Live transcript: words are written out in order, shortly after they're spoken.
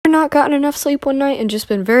not gotten enough sleep one night and just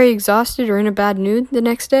been very exhausted or in a bad mood the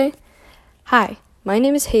next day? Hi, my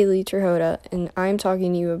name is Haley Trahota, and I'm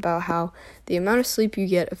talking to you about how the amount of sleep you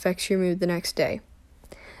get affects your mood the next day.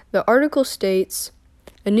 The article states,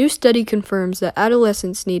 a new study confirms that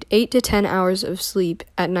adolescents need 8 to 10 hours of sleep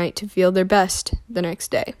at night to feel their best the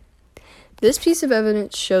next day. This piece of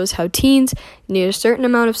evidence shows how teens need a certain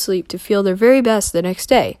amount of sleep to feel their very best the next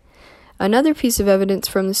day. Another piece of evidence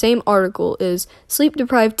from the same article is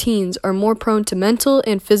sleep-deprived teens are more prone to mental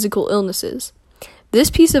and physical illnesses.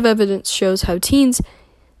 This piece of evidence shows how teens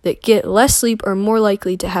that get less sleep are more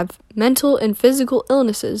likely to have mental and physical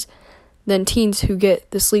illnesses than teens who get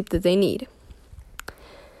the sleep that they need.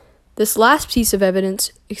 This last piece of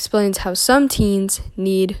evidence explains how some teens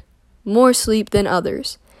need more sleep than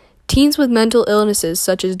others. Teens with mental illnesses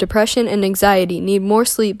such as depression and anxiety need more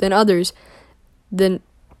sleep than others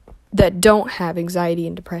that don't have anxiety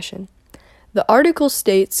and depression. The article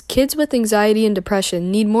states kids with anxiety and depression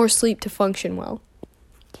need more sleep to function well.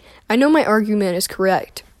 I know my argument is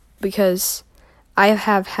correct because I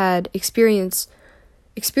have had experiences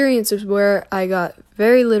where I got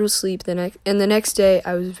very little sleep and the next day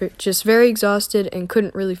I was just very exhausted and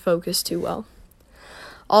couldn't really focus too well.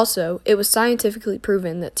 Also, it was scientifically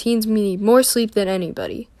proven that teens need more sleep than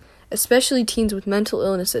anybody, especially teens with mental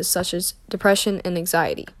illnesses such as depression and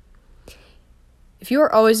anxiety. If you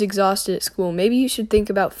are always exhausted at school, maybe you should think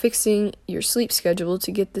about fixing your sleep schedule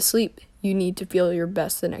to get the sleep you need to feel your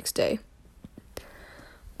best the next day.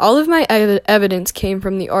 All of my evidence came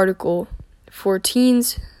from the article. For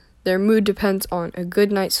teens, their mood depends on a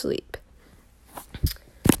good night's sleep.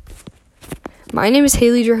 My name is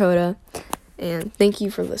Haley Drahota, and thank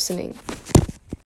you for listening.